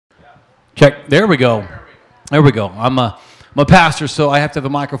Check. There we go. There we go. I'm a pastor, so I have to have a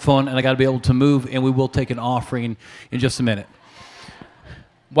microphone, and I got to be able to move, and we will take an offering in just a minute.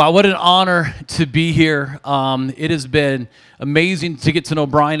 Wow, what an honor to be here. It has been amazing to get to know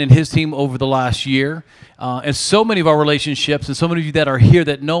Brian and his team over the last year. And so many of our relationships, and so many of you that are here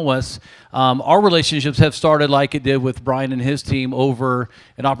that know us, our relationships have started like it did with Brian and his team over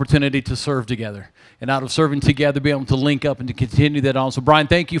an opportunity to serve together. And out of serving together, be able to link up and to continue that on. So, Brian,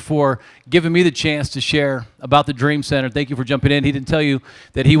 thank you for giving me the chance to share about the Dream Center. Thank you for jumping in. He didn't tell you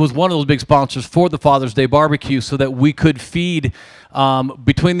that he was one of those big sponsors for the Father's Day barbecue so that we could feed,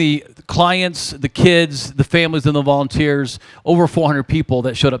 between the clients, the kids, the families, and the volunteers, over 400 people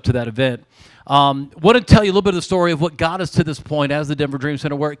that showed up to that event. Want to tell you a little bit of the story of what got us to this point as the Denver Dream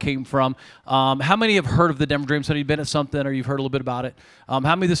Center, where it came from. How many have heard of the Denver Dream Center? You've been at something or you've heard a little bit about it. How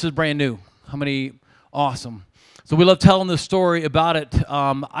many of this is brand new? How many? Awesome. So we love telling the story about it.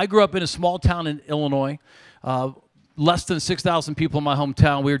 I grew up in a small town in Illinois, less than 6,000 people in my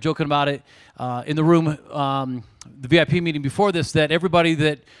hometown. We were joking about it in the room, the VIP meeting before this, that everybody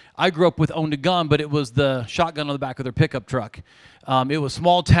that I grew up with owned a gun, but it was the shotgun on the back of their pickup truck. It was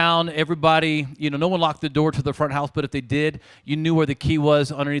small town. Everybody, no one locked the door to the front house, but if they did, you knew where the key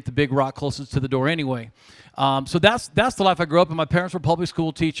was underneath the big rock closest to the door anyway. So that's the life I grew up in. My parents were public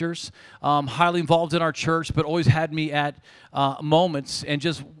school teachers, highly involved in our church, but always had me at moments, and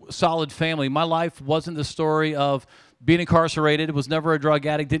just solid family. My life wasn't the story of being incarcerated. Was never a drug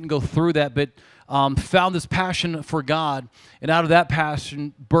addict, didn't go through that, but found this passion for God, and out of that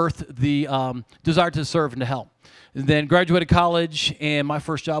passion birthed the desire to serve and to help. And then graduated college, and my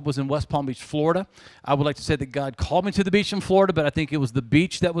first job was in West Palm Beach, Florida. I would like to say that God called me to the beach in Florida, but I think it was the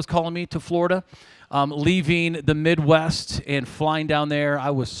beach that was calling me to Florida. Leaving the Midwest and flying down there, I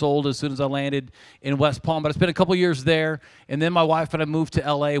was sold as soon as I landed in West Palm. But I spent a couple years there, and then my wife and I moved to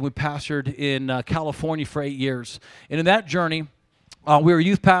L.A., and we pastored in California for 8 years. And in that journey, we were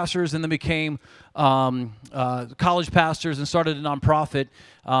youth pastors and then became college pastors and started a nonprofit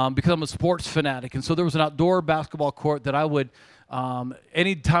because I'm a sports fanatic. And so there was an outdoor basketball court that I would,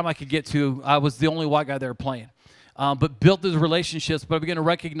 any time I could get to, I was the only white guy there playing. But built those relationships, but I began to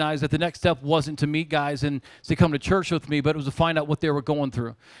recognize that the next step wasn't to meet guys and to come to church with me, but it was to find out what they were going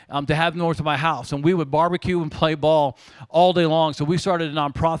through, to have them over to my house. And we would barbecue and play ball all day long. So we started a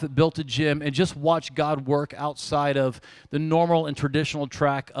nonprofit, built a gym, and just watched God work outside of the normal and traditional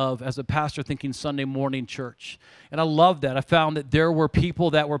track of, as a pastor, thinking Sunday morning church. And I loved that. I found that there were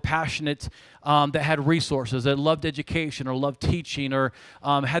people that were passionate, that had resources, that loved education or loved teaching or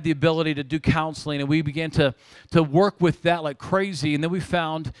had the ability to do counseling. And we began to work with that like crazy. And then we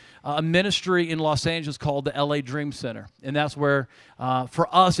found a ministry in Los Angeles called the LA Dream Center. And that's where, for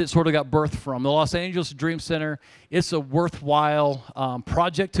us, it sort of got birthed from. The Los Angeles Dream Center, it's a worthwhile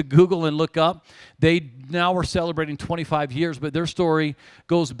project to Google and look up. They now are celebrating 25 years, but their story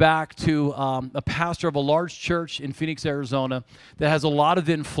goes back to a pastor of a large church in Phoenix, Arizona that has a lot of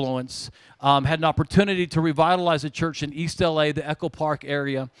influence, had an opportunity to revitalize a church in East LA, the Echo Park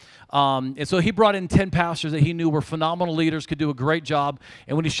area. And so he brought in 10 pastors that he knew were phenomenal leaders, could do a great job.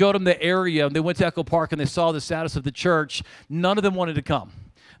 And when he showed them the area, they went to Echo Park and they saw the status of the church, none of them wanted to come.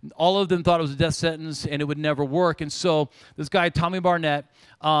 All of them thought it was a death sentence and it would never work. And so this guy, Tommy Barnett,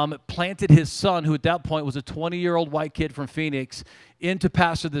 planted his son, who at that point was a 20-year-old white kid from Phoenix, into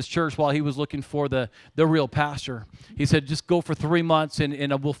pastor this church while he was looking for the real pastor. He said, just go for 3 months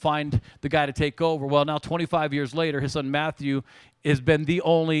and we'll find the guy to take over. Well, now 25 years later, his son Matthew has been the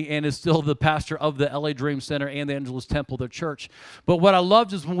only and is still the pastor of the LA Dream Center and the Angelus Temple, their church. But what I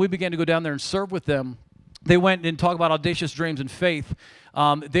loved is when we began to go down there and serve with them, they went and talked about audacious dreams and faith.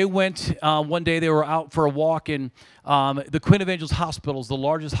 They went one day, they were out for a walk in the Queen of Angels Hospital, is the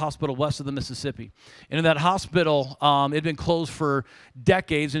largest hospital west of the Mississippi. And in that hospital, it had been closed for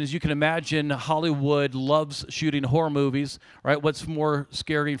decades. And as you can imagine, Hollywood loves shooting horror movies, right? What's more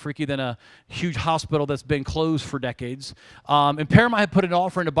scary and freaky than a huge hospital that's been closed for decades? And Paramount had put an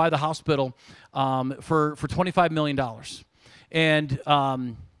offer in to buy the hospital for $25 million.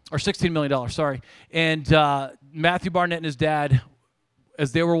 And or $16 million, sorry. And Matthew Barnett and his dad,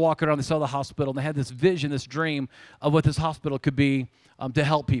 as they were walking around, they saw the hospital, and they had this vision, this dream of what this hospital could be to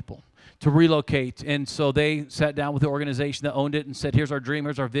help people, to relocate. And so they sat down with the organization that owned it and said, here's our dream,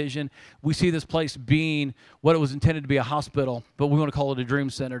 here's our vision. We see this place being what it was intended to be, a hospital, but we want to call it a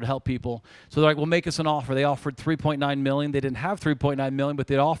dream center to help people. So they're like, well, make us an offer. They offered $3.9 million. They didn't have $3.9 million, but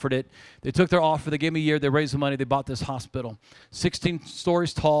they offered it. They took their offer. They gave me a year. They raised the money. They bought this hospital. 16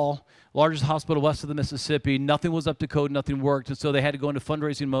 stories tall, largest hospital west of the Mississippi. Nothing was up to code, nothing worked, and so they had to go into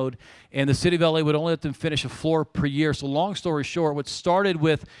fundraising mode, and the city of LA would only let them finish a floor per year. So long story short, what started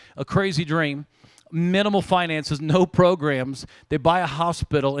with a crazy dream, minimal finances, no programs. They buy a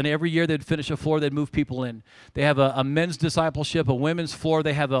hospital, and every year they'd finish a floor, they'd move people in. They have a men's discipleship, a women's floor.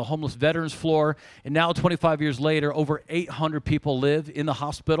 They have a homeless veterans floor. And now, 25 years later, over 800 people live in the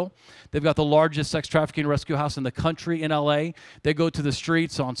hospital. They've got the largest sex trafficking rescue house in the country in LA. They go to the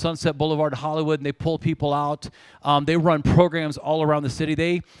streets on Sunset Boulevard, Hollywood, and they pull people out. They run programs all around the city.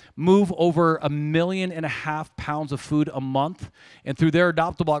 They move over 1.5 million pounds of food a month. And through their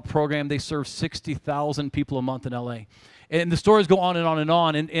Adopt-A-Block program, they serve 60,000 people a month in LA. And the stories go on and on and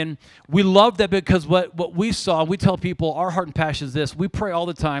on. And we love that because what we saw, we tell people our heart and passion is this. We pray all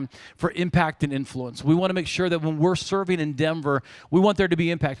the time for impact and influence. We want to make sure that when we're serving in Denver, we want there to be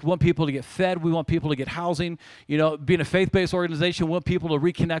impact. We want people to get fed. We want people to get housing. You know, being a faith-based organization, we want people to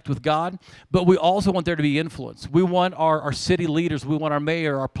reconnect with God. But we also want there to be influence. We want our city leaders. We want our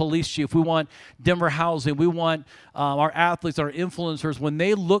mayor, our police chief. We want Denver Housing. We want our athletes, our influencers. When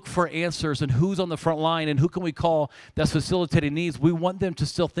they look for answers and who's on the front line and who can we call that's facilitating needs, we want them to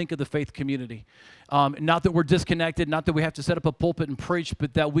still think of the faith community. Not that we're disconnected, not that we have to set up a pulpit and preach,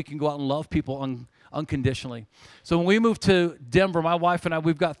 but that we can go out and love people unconditionally. So when we moved to Denver, my wife and I,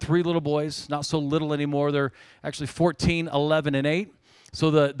 we've got 3 little boys, not so little anymore. They're actually 14, 11, and 8. So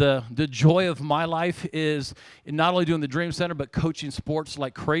the joy of my life is not only doing the Dream Center, but coaching sports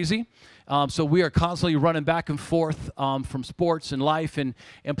like crazy. So we are constantly running back and forth from sports and life and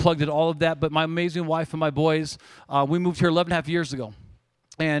plugged into all of that. But my amazing wife and my boys, we moved here 11.5 years ago.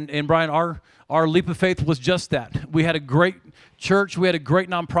 And Brian, our leap of faith was just that. We had a great church. We had a great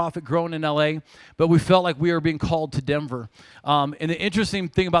nonprofit growing in LA, but we felt like we were being called to Denver. And the interesting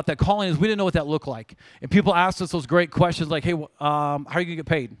thing about that calling is we didn't know what that looked like. And people asked us those great questions like, hey, how are you going to get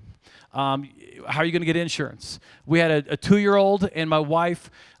paid? How are you going to get insurance? We had a 2-year-old, and my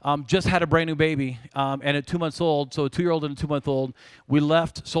wife just had a brand new baby, and at 2 months old, so a 2-year-old and a 2-month-old, we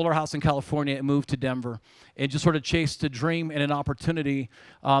left, sold our house in California, and moved to Denver, and just sort of chased a dream and an opportunity.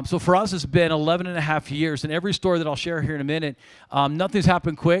 So for us, it's been 11.5 years, and every story that I'll share here in a minute, nothing's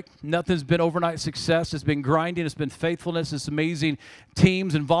happened quick. Nothing's been overnight success. It's been grinding. It's been faithfulness. It's amazing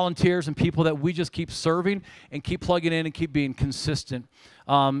teams and volunteers and people that we just keep serving and keep plugging in and keep being consistent.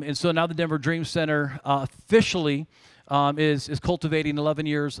 And so now the Denver Dream Center officially is cultivating 11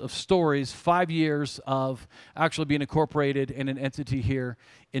 years of stories, 5 years of actually being incorporated in an entity here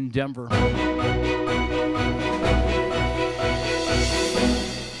in Denver.